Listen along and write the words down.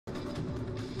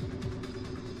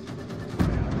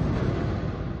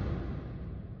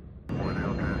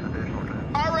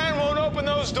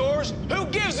those doors? Who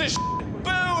gives a shit?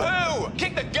 Boo-hoo!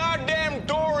 Kick the goddamn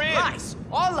door in! Lies!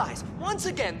 All lies! Once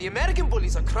again, the American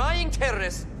bullies are crying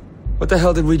terrorists. What the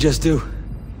hell did we just do?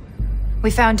 We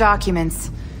found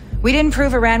documents. We didn't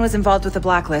prove Iran was involved with the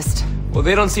Blacklist. Well,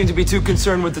 they don't seem to be too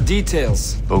concerned with the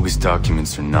details. Bogus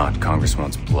documents or not, Congress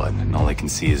wants blood, and all they can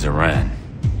see is Iran.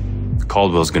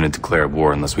 Caldwell's gonna declare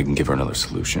war unless we can give her another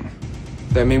solution.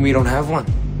 That mean we don't have one?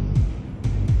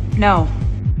 No.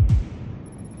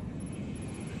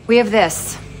 We have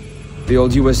this. The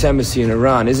old U.S. Embassy in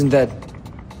Iran, isn't that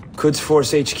Quds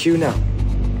Force HQ now?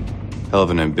 Hell of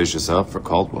an ambitious op for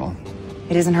Caldwell.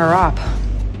 It isn't her op.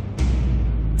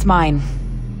 It's mine.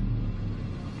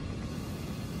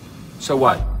 So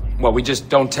what? What, we just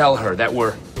don't tell her that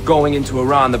we're going into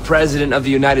Iran, the President of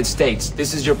the United States?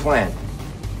 This is your plan?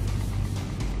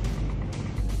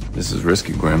 This is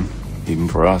risky, Grim. Even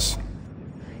for us.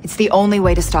 It's the only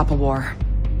way to stop a war.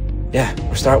 Yeah,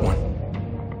 or start one.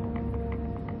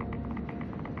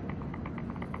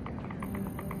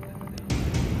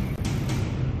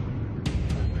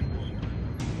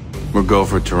 We're go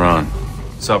for Tehran.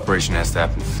 This operation has to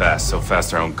happen fast, so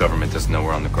fast our own government doesn't know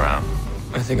we're on the ground.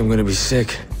 I think I'm gonna be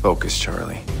sick. Focus,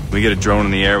 Charlie. We get a drone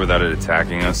in the air without it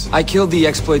attacking us? I killed the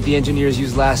exploit the engineers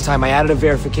used last time. I added a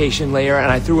verification layer,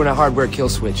 and I threw in a hardware kill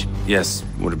switch. Yes,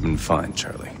 would have been fine,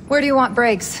 Charlie. Where do you want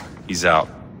Briggs? He's out.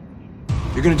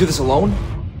 You're gonna do this alone?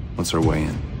 What's our way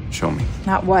in? Show me.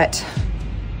 Not what.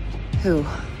 Who?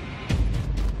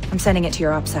 I'm sending it to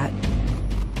your OPSAT.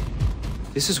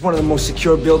 This is one of the most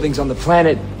secure buildings on the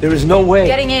planet. There is no way.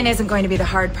 Getting in isn't going to be the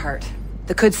hard part.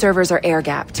 The Quds servers are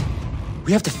air-gapped.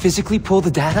 We have to physically pull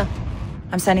the data?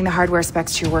 I'm sending the hardware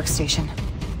specs to your workstation.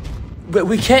 But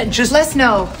we can't just— Less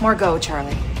no, more go,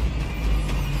 Charlie.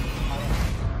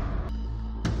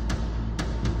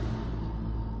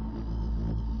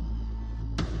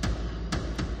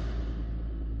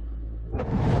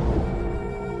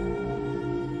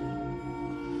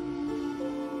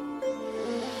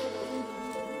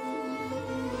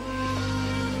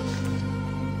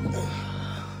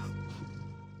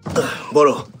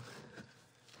 برو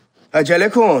عجله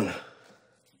کن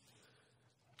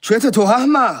چته تو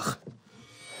احمق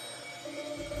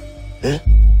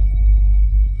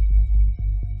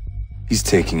He's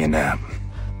taking a nap.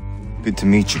 Good to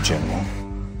meet you, General.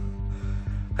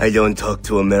 I don't talk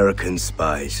to American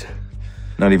spies.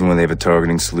 Not even when they have a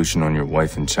targeting solution on your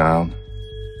wife and child?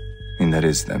 I mean, that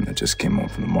is them that just came home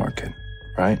from the market,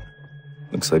 right?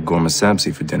 Looks like Gorma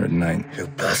Samsi for dinner tonight. You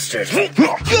bastard.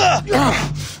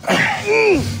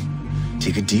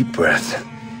 Take a deep breath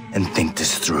and think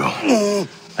this through.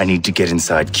 I need to get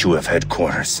inside QF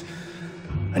headquarters.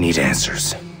 I need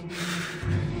answers.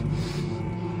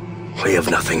 We have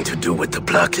nothing to do with the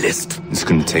Blacklist. It's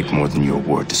gonna take more than your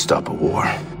word to stop a war.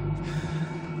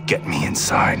 Get me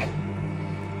inside.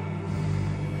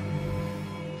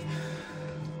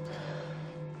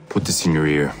 Put this in your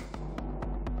ear.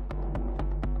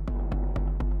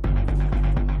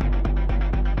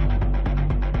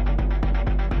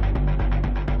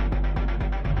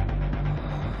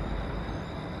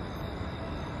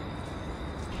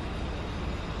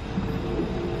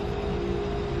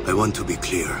 I want to be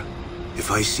clear.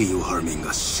 If I see you harming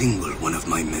a single one of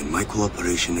my men, my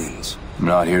cooperation ends. I'm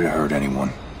not here to hurt anyone.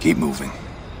 Keep moving.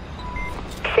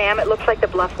 Sam, it looks like the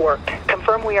bluff worked.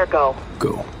 Confirm we are go.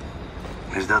 Go.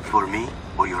 Is that for me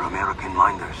or your American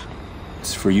minders?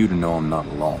 It's for you to know I'm not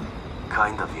alone.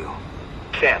 Kind of you.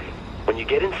 Sam, when you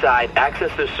get inside,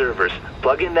 access their servers.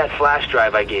 Plug in that flash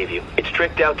drive I gave you. It's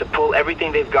tricked out to pull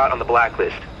everything they've got on the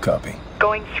Blacklist. Copy.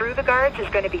 Going through the guards is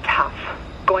going to be tough.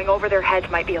 Going over their heads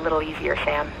might be a little easier,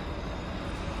 Sam.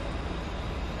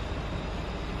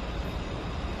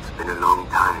 It's been a long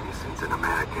time since an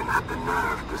American had the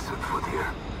nerve to set foot here.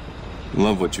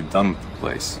 Love what you've done with the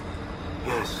place.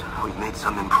 Yes, we've made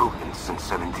some improvements since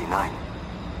 '79.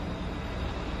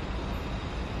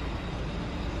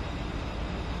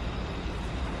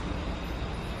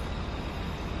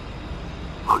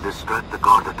 I'll distract the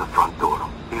guard at the front door.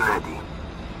 Be ready.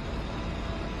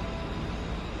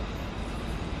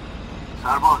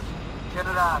 سرباز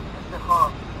جنرال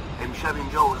استخبار امشب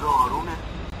اینجا اوضاع آرومه؟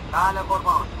 بله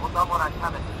قربان اوضاع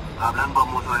مرتبه قبلا با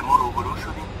مزاحما روبرو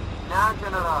شدیم؟ نه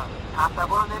جنرال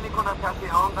تصور نمی‌کنم کسی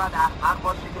آنقدر احمق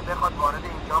باشه که بخواد وارد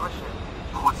اینجا بشه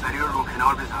خودسری رو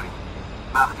کنار بذاریم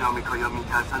وقتی آمریکایی‌ها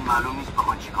میترسن معلوم نیست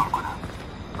بخوان چیکار کنن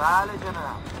بله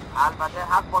جنرال البته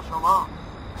حق با شما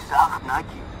سخت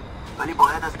نگیر ولی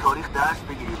باید از تاریخ درس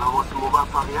بگیری و واسه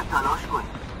موفقیت تلاش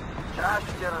کنی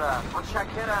چشم جنرال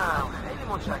متشکرم خیلی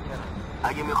متشکرم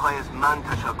اگه میخوای از من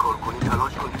تشکر کنی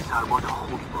تلاش کنی سرباز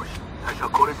خوبی باشی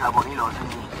تشکر زبانی لازم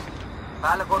نیست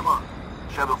بله قربان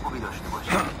شب خوبی داشته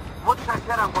باشی.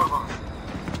 متشکرم قربان.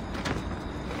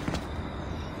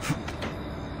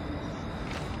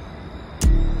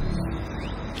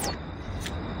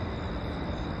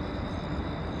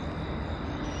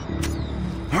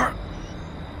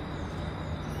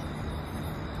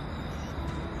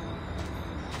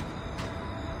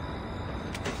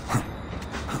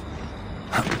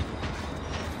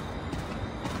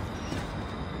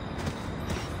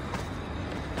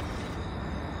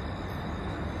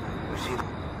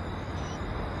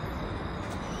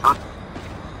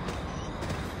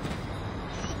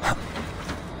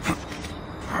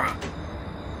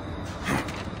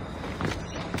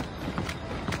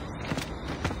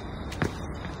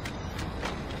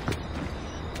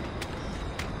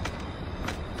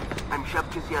 امشب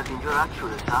کسی از اینجا رد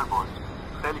شده سرباز.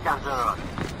 خیلی کم جنرال.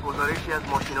 گزارشی از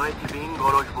ماشین‌هایی که به این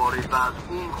گاراژ وارد و از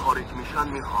اون خارج میشن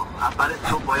میخوام. اول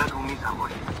صبح باید رو میزم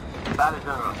باشید. بله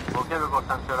جنرال. ممکن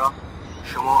بپرسم چرا؟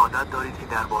 شما عادت دارید که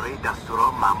درباره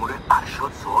دستورات مأمور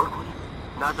ارشاد سوال کنید؟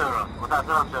 نه جنرال.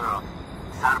 متأسفم جنرال.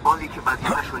 سربازی که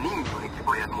وظیفه‌شو نمیدونه که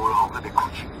باید مراقب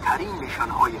کوچکترین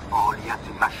نشانهای فعالیت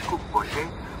مشکوک باشه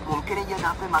ممکنه یه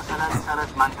دفعه مثلا سر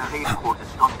از منطقه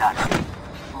کردستان در بیاد.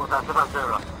 متأسفم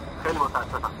جنرال. خیلی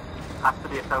متاسفم. قصد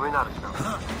بی‌احترامی نداشتم.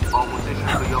 آموزش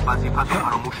رو یا وظیفت رو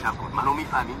فراموش نکن. منو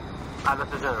میفهمی؟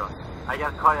 البته جنرال. اگر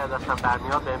کاری از دستم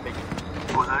برمیاد بهم بگید.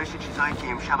 گزارش چیزایی که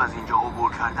امشب از اینجا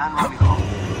عبور کردن رو میخوام.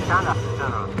 چند لحظه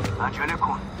جنرال. عجله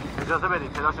کن. اجازه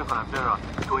بدید تلاشون کنم جنرال.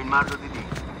 تو این مرد رو دیدی؟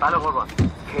 بله قربان.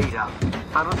 کی رفت؟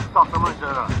 هنوز تو ساختمان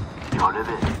جنرال.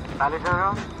 جالبه. بله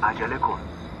جنرال. عجله کن.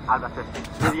 البته.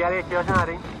 دیگری احتیاج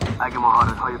ندارین؟ اگه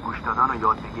مهارت‌های گوش دادن رو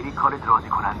یاد بگیری کارت راضی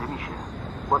کننده میشه.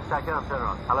 متشکرم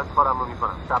جنرال. حالا کارم رو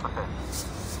میکنم. شب بخیر.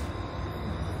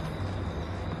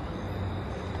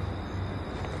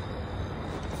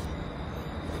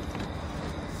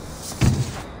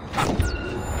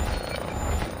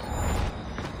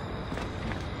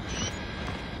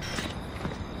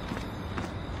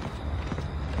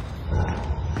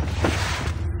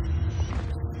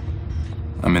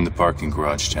 I'm in the parking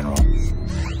garage, General.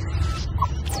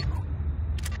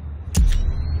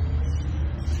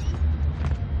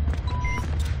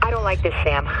 I don't like this,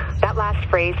 Sam. That last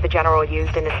phrase the General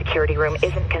used in the security room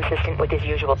isn't consistent with his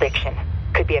usual diction.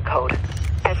 Could be a code.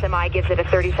 SMI gives it a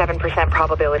 37%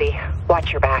 probability. Watch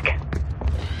your back.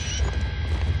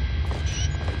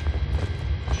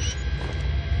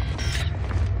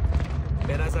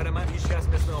 به نظر من هیچ کس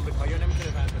مثل آمریکایی‌ها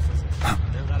نمیتونه فرد بسازه.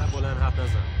 اینقدر بلند حرف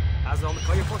نزن. از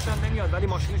آمریکایی خوشم نمیاد ولی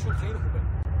ماشینشون خیلی خوبه.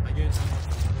 اگه انسان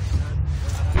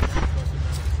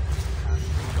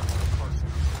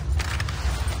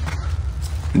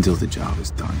Until the job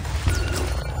is done.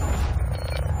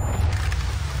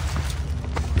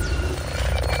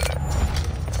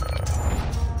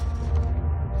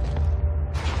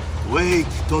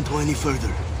 Wait, don't go any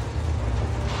further.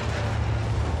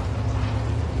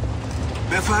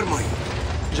 بفرمایید.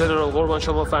 جنرال قربان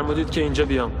شما فرمودید که اینجا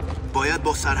بیام. باید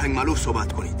با سرهنگ ملو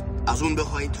صحبت کنید. از اون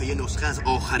بخواید تا یه نسخه از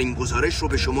آخرین گزارش رو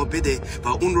به شما بده و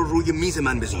اون رو روی میز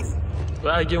من بذارید. و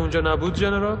اگه اونجا نبود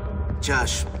جنرال؟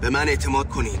 چشم، به من اعتماد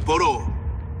کنید. برو.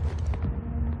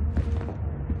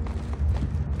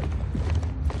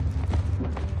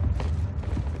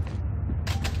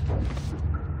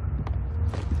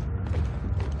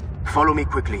 Follow me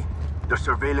quickly. The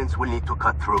surveillance will need to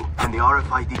cut through, and the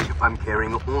RFID chip I'm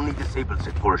carrying only disables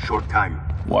it for a short time.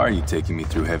 Why are you taking me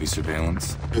through heavy surveillance?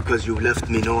 Because you've left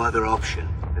me no other option.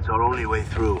 It's our only way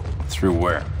through. Through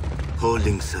where?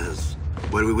 Holding cells,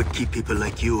 where we would keep people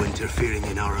like you interfering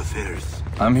in our affairs.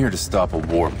 I'm here to stop a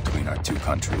war between our two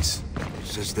countries.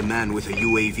 Says the man with a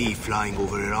UAV flying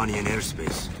over Iranian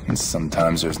airspace. And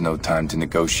sometimes there's no time to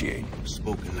negotiate.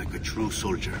 Spoken like a true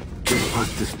soldier.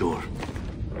 Past this door.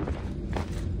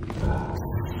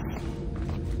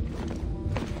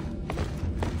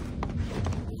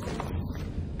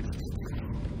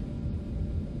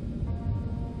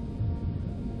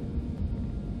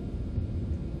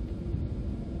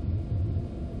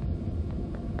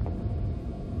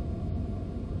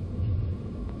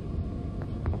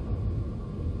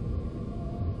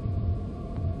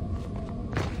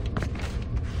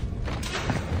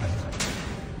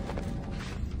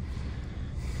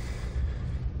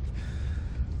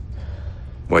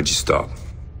 Why'd you stop?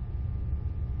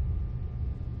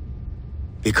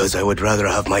 Because I would rather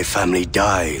have my family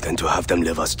die than to have them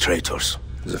live as traitors.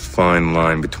 There's a fine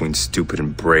line between stupid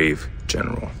and brave,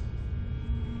 General.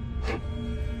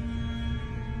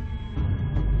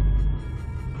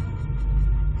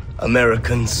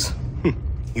 Americans,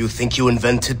 you think you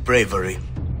invented bravery?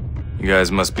 You guys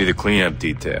must be the cleanup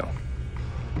detail.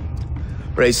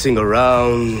 Racing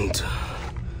around,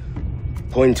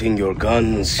 pointing your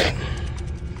guns,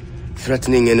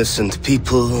 threatening innocent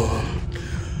people.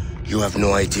 You have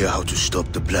no idea how to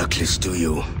stop the Blacklist, do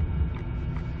you?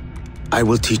 I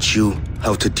will teach you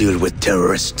how to deal with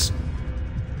terrorists.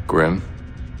 Grim?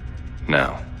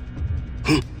 Now.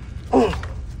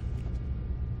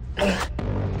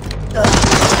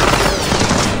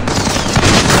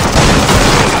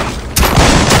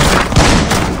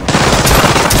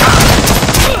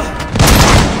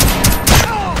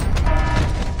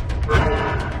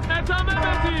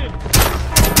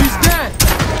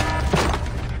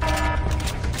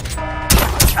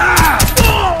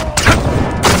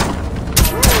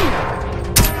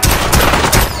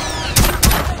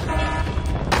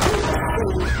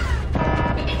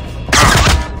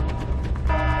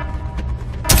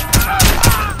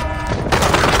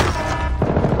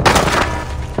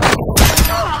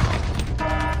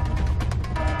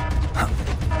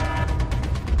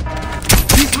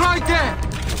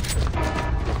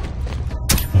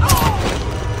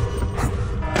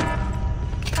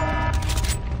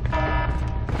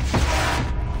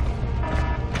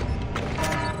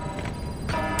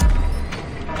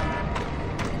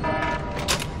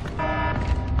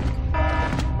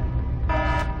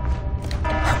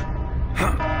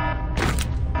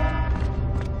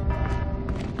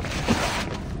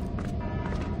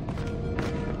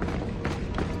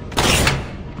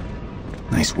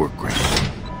 Nice work, Grim.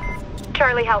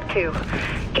 Charlie helped too.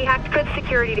 He hacked good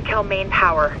security to kill main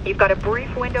power. You've got a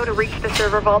brief window to reach the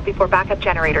server vault before backup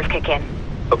generators kick in.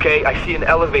 Okay, I see an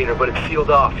elevator, but it's sealed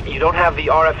off. You don't have the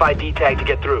RFID tag to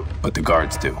get through. But the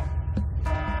guards do.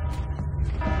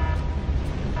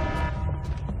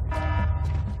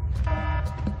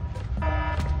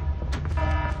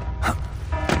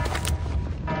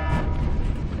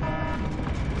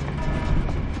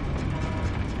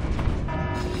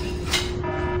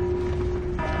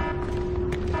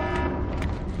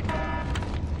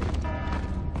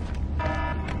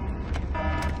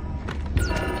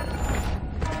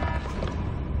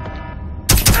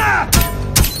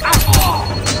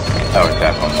 Powered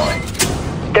back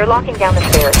online. They're locking down the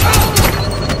stairs.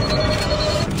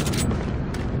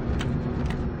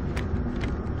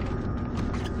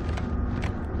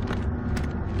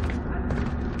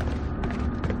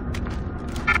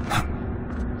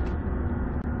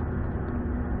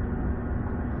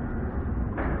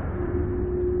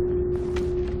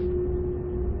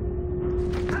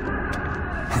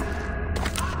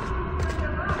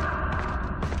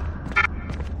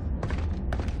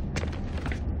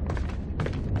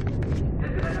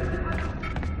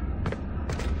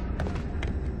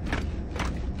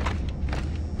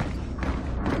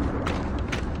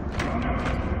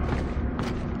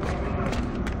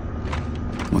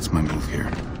 What's my move here?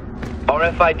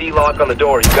 RFID lock on the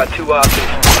door. You've got two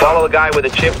options. Follow a guy with a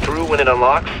chip through when it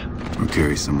unlocks. Or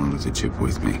carry someone with a chip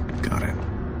with me. Got it.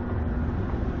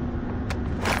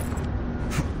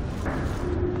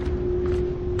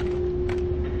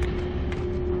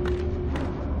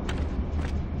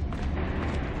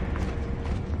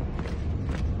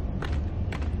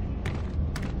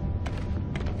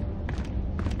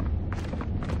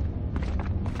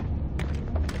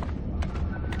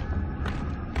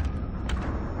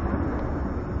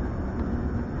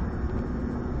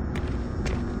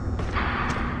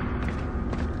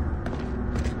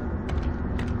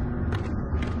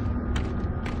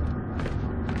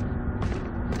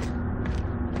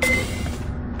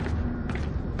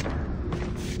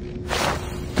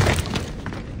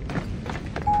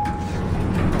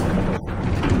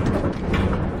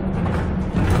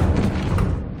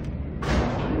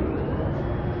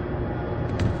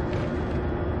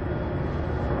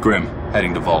 Grim,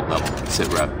 heading to vault level.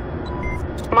 Sit rep.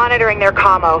 Monitoring their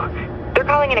commo. They're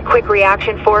calling in a quick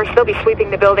reaction force. They'll be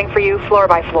sweeping the building for you, floor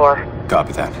by floor.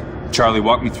 Copy that. Charlie,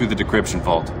 walk me through the decryption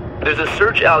vault. There's a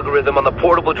search algorithm on the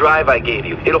portable drive I gave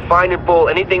you. It'll find and pull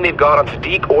anything they've got on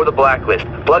Sadiq or the Blacklist.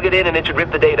 Plug it in and it should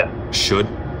rip the data. Should?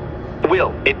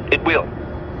 Will. It will.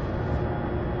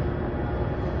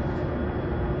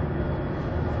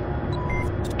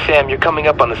 Sam, you're coming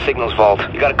up on the signals vault.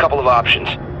 You got a couple of options.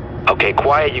 Okay,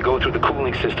 quiet, you go through the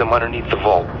cooling system underneath the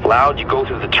vault. Loud, you go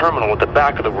through the terminal at the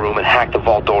back of the room and hack the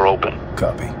vault door open.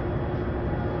 Copy.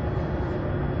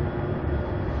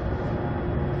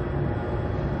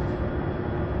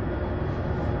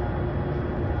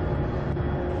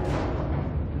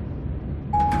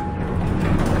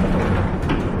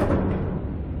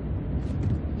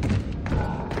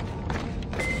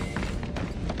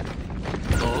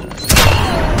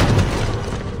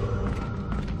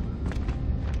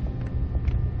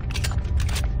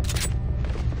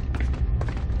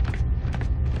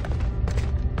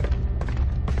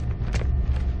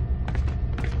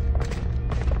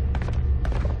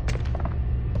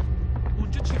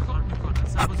 چی کار میکنن؟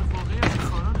 سرباز واقعی هم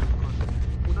کارا نمیکنن.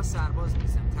 اونا سرباز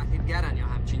نیستن، تحلیلگرن یا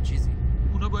همچین چیزی.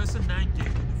 اونا باعث ننگ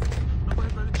اونا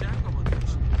باید برای جنگ آماده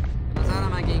بشن. به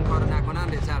نظرم اگه این کارو نکنن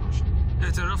بهتر باشه.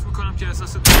 اعتراف میکنم که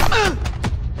احساس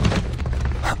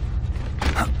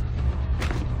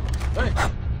Hey,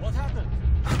 what happened?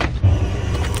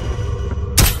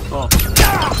 Oh.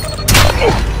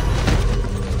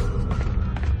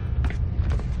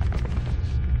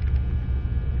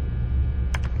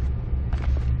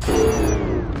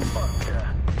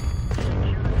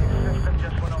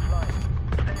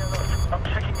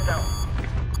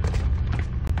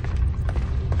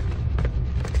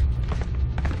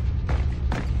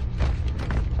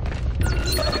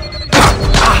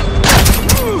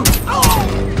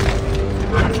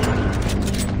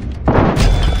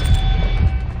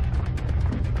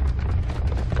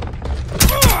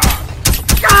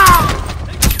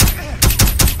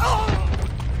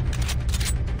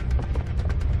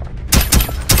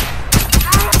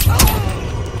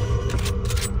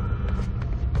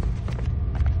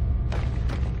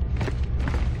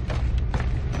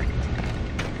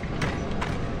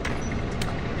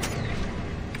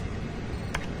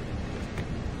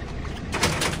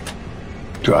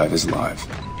 Drive is live.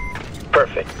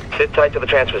 Perfect. Sit tight till the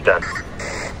transfer's done.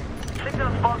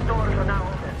 Signal's vault doors are now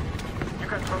open. You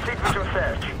can proceed with your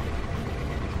search.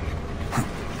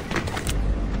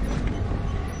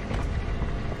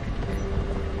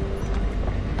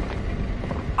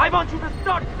 I want you to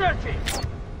start searching!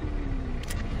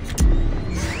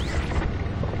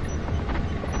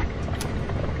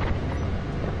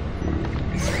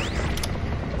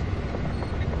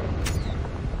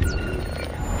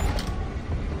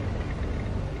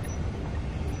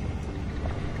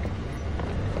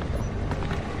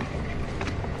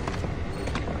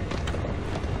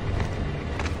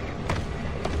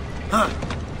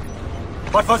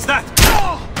 What was that?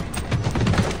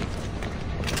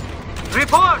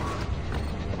 Report!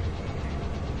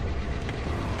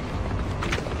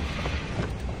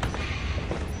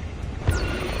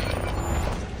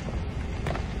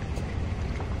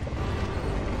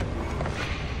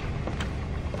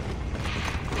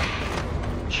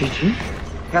 Gigi?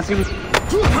 کسی بود؟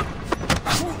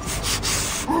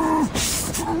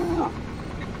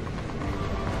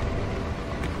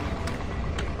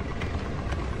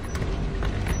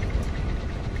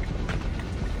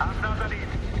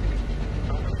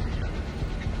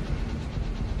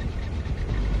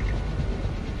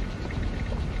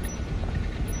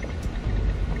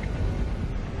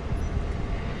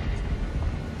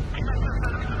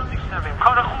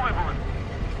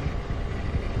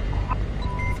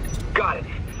 Got it.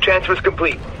 Transfer's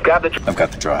complete. Grab the... I've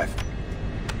got the drive.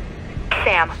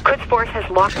 Sam, Quds Force has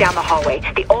locked down the hallway.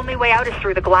 The only way out is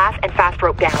through the glass and fast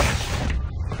rope down.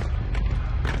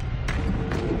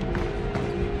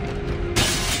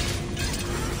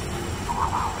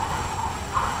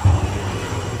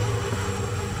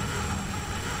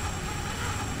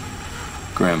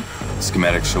 Grim,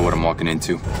 schematics show what I'm walking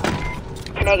into.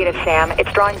 Negative, Sam.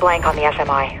 It's drawing blank on the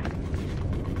SMI.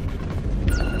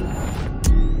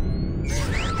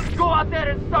 Go out there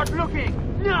and start looking!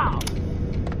 Now!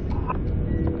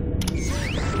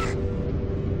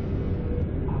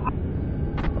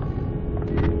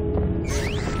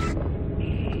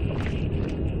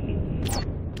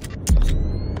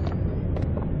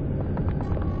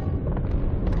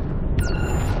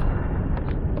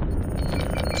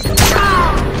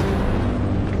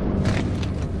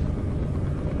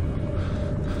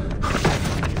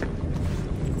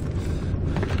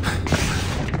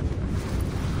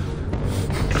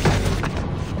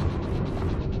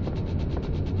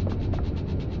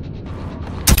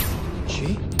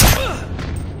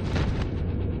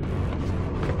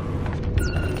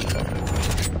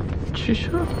 چی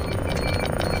شد؟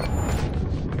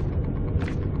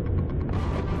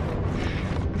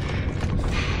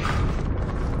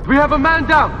 We have a man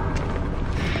down!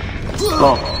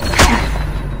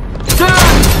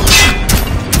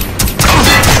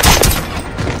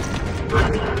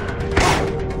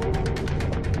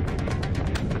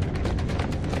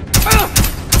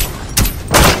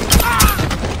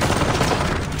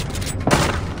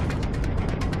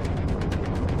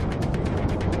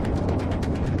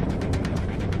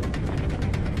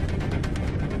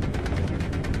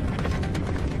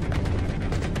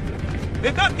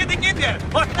 They're not getting in there!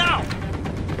 What now?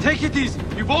 Take it easy,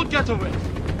 you won't get away.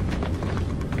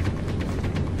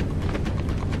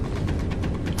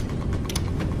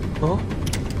 Huh?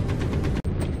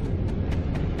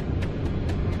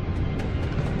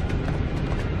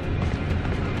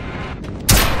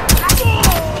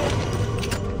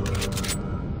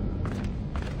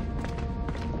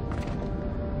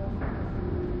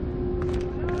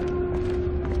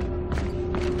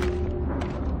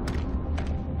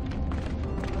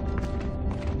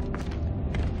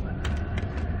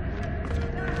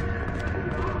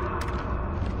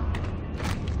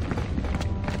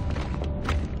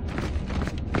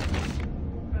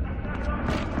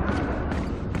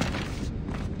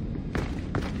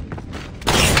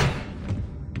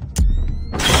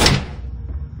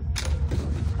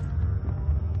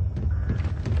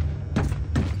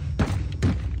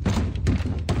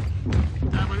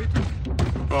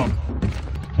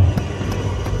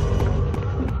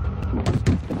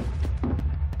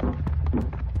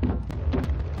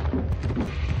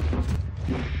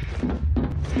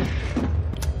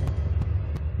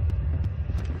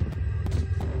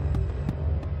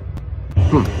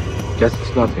 Guess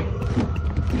it's nothing.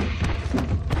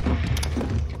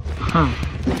 Huh.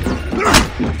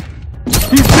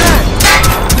 He's dead!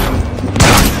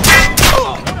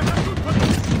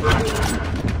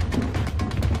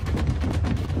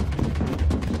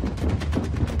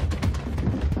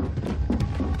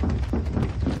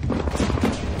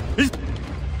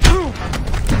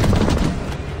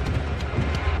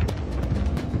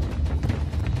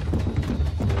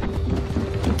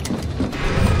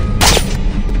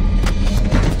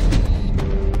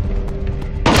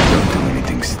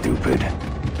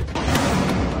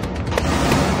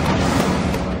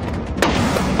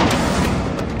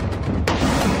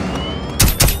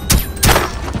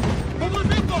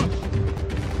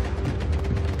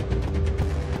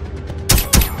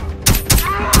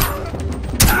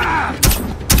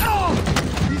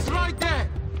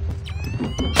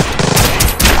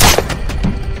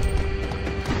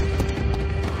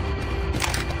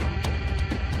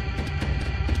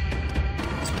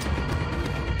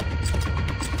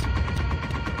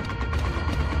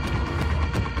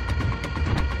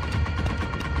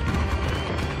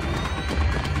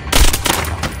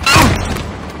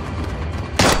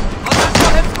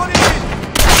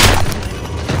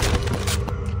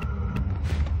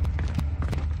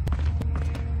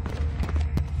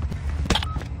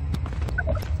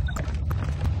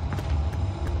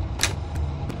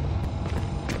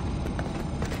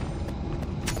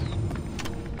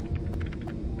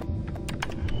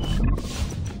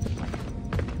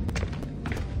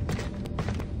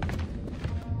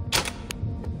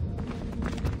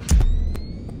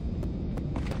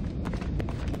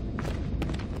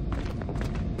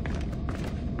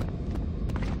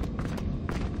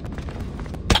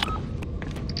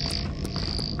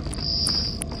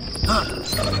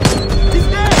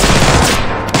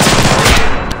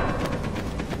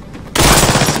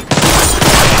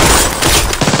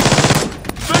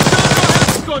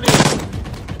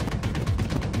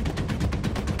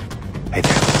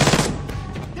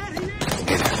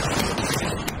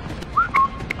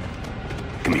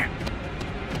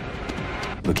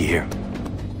 Looky here.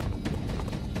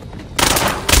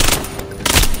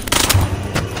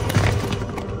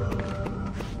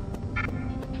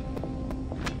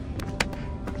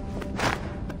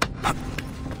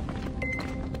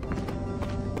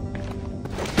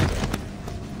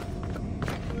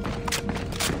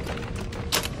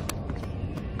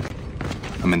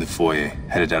 I'm in the foyer,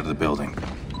 headed out of the building.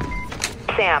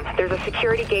 Sam, there's a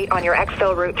security gate on your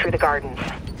exfil route through the gardens.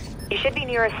 You should be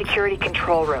near a security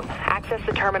control room. Access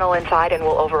the terminal inside and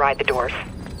we'll override the doors.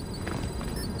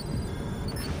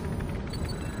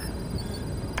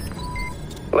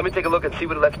 Let me take a look and see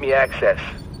what it lets me access.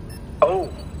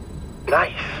 Oh,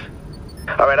 nice.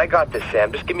 All right, I got this,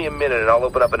 Sam. Just give me a minute and I'll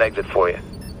open up an exit for you.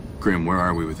 Grim, where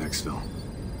are we with exfil?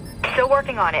 Still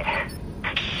working on it.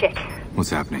 Shit. What's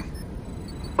happening?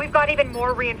 We've got even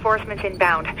more reinforcements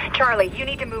inbound. Charlie, you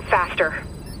need to move faster.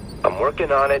 I'm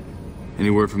working on it. Any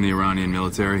word from the Iranian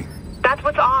military? That's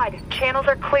what's odd. Channels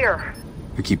are clear.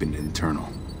 They're keeping it internal.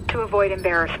 To avoid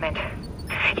embarrassment.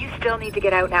 You still need to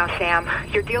get out now, Sam.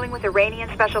 You're dealing with Iranian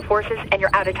special forces and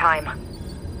you're out of time.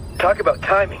 Talk about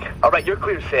timing. All right, you're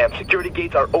clear, Sam. Security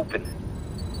gates are open.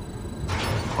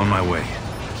 On my way.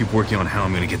 Keep working on how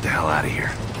I'm gonna get the hell out of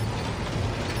here.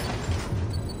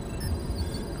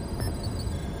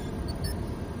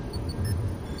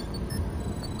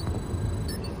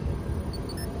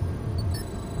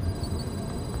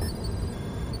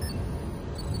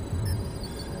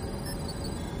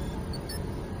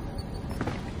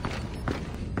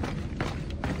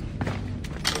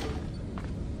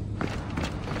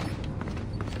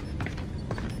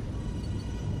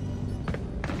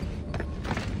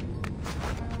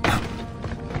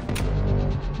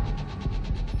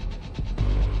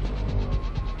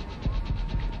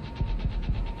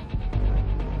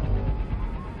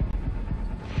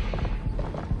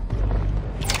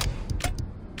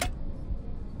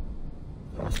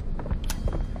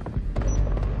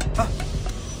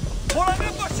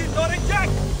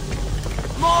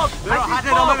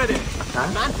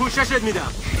 من پوششت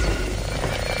میدم.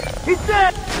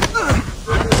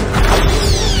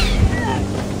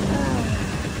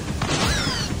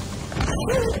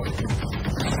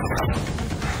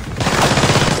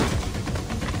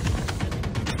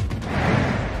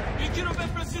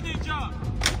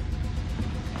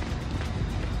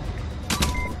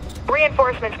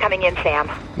 Reinforcements coming in, Sam.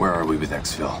 Where are we with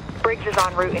Exfil? Briggs is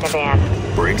en route in a van.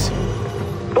 Briggs?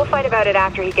 We'll fight about it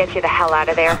after he gets you the hell out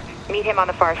of there. Meet him on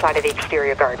the far side of the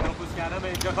exterior garden.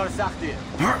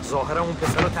 ظاهرا اون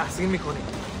پسر رو تحسین میکنی.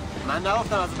 من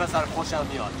نگفتم از پسر خوشم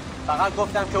میاد. فقط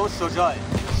گفتم که اون شجاعه.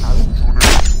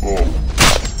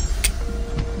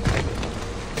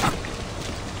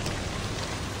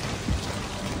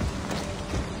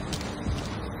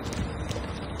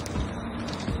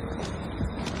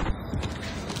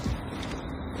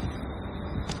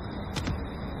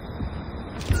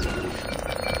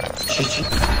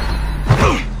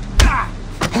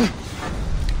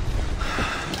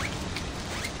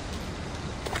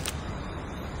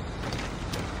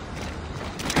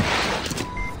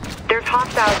 There's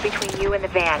hostiles between you and the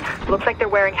van. Looks like they're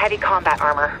wearing heavy combat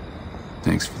armor.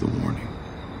 Thanks for the warning.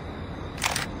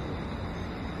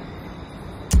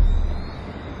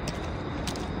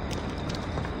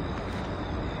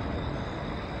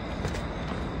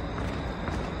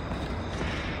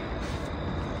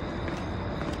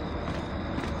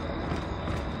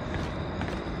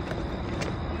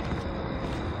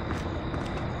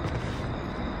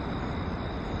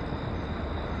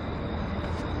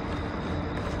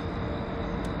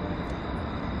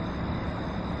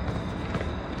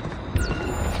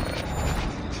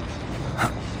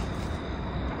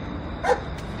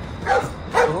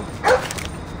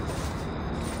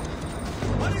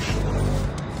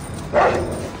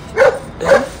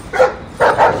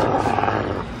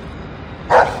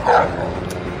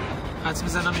 حدس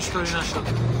میزنم هیچ طوری نشد.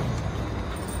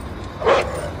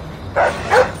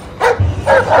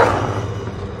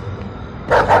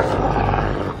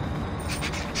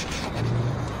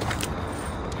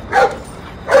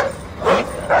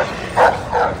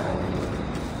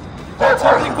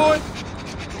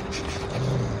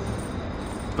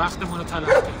 وقتمون رو تلف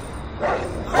کرد.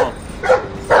 خب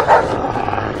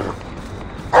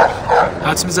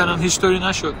حدس میزنم هیچ طوری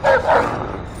نشد.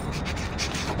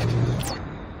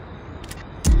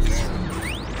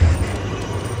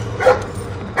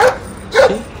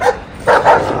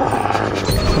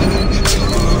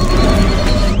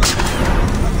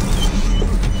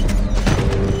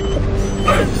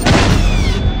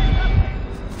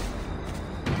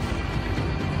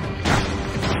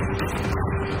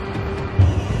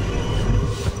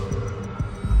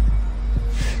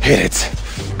 Hit it.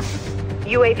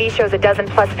 UAV shows a dozen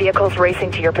plus vehicles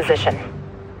racing to your position.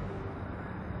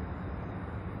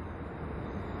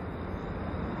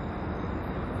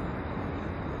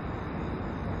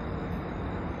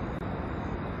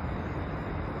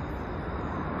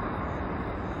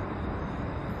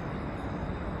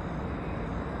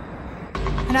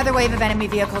 Another wave of enemy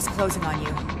vehicles closing on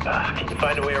you. Can you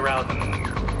find a way around them?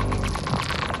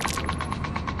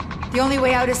 The only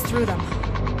way out is through them.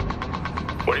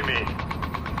 What do you mean?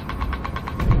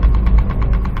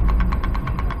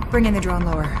 Bring in the drone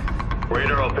lower.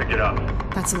 Radar, I'll pick it up.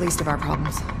 That's the least of our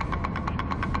problems.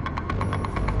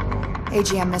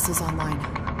 AGM missiles online.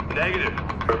 Negative.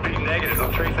 Repeat negative.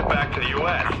 I'll trace it back to the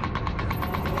U.S.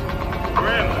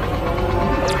 Grim!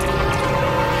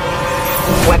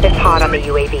 Weapons hot on the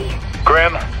UAV.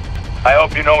 Grim, I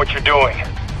hope you know what you're doing.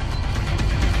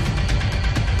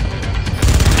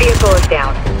 Vehicle is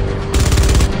down.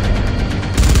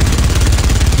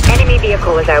 Enemy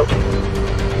vehicle is out.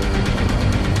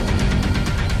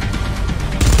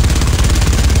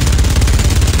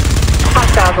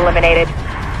 Hostiles eliminated.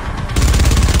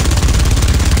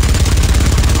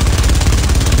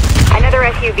 Another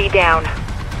SUV down.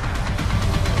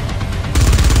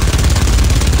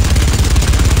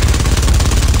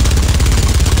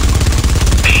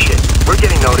 Shit, we're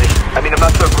getting noticed. I mean, I'm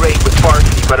not so great with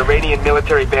Farsi, but Iranian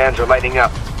military bands are lighting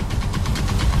up.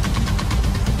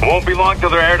 It won't be long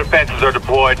till their air defenses are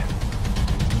deployed.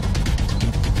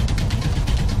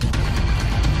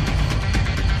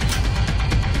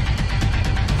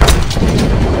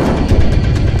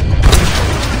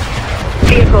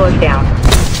 Vehicle is down.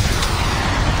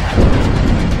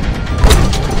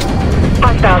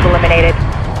 Hostiles eliminated.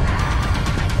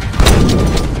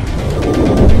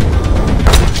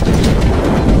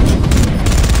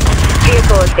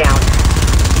 Vehicle is down.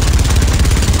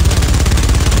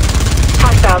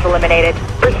 Hostiles eliminated.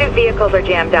 Pursuit vehicles are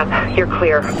jammed up. You're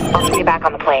clear. I'll see you back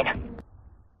on the plane.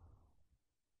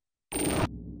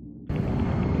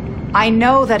 I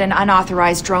know that an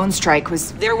unauthorized drone strike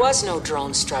was... There was no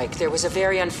drone strike. There was a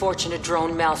very unfortunate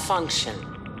drone malfunction.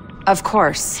 Of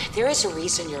course. There is a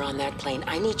reason you're on that plane.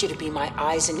 I need you to be my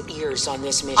eyes and ears on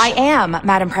this mission. I am,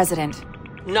 Madam President.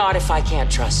 Not if I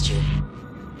can't trust you.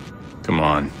 Come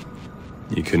on.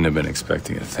 You couldn't have been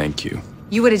expecting a thank you.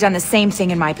 You would have done the same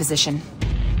thing in my position.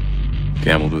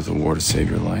 Gambled with a war to save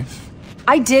your life?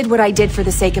 I did what I did for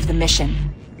the sake of the mission.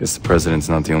 Guess the president's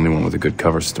not the only one with a good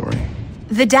cover story.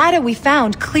 The data we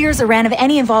found clears Iran of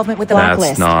any involvement with the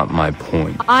Blacklist. That's not my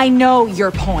point. I know your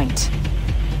point.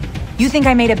 You think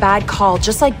I made a bad call,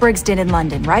 just like Briggs did in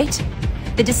London, right?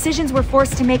 The decisions we're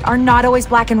forced to make are not always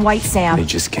black and white, Sam. They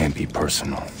just can't be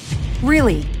personal.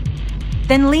 Really?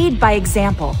 Then lead by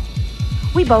example.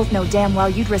 We both know damn well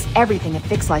you'd risk everything if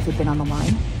Vic's life had been on the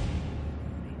line.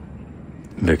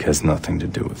 Vic has nothing to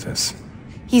do with this.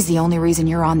 He's the only reason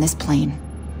you're on this plane.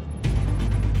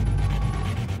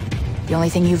 The only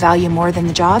thing you value more than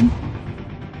the job?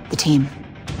 The team.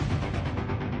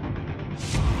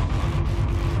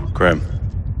 Graham.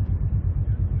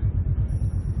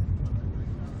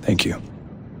 Thank you.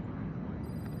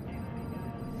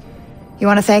 You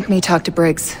want to thank me? Talk to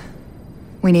Briggs.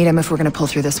 We need him if we're gonna pull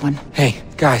through this one. Hey,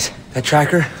 guys, that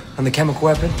tracker on the chemical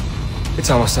weapon? It's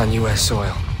almost on US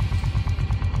soil.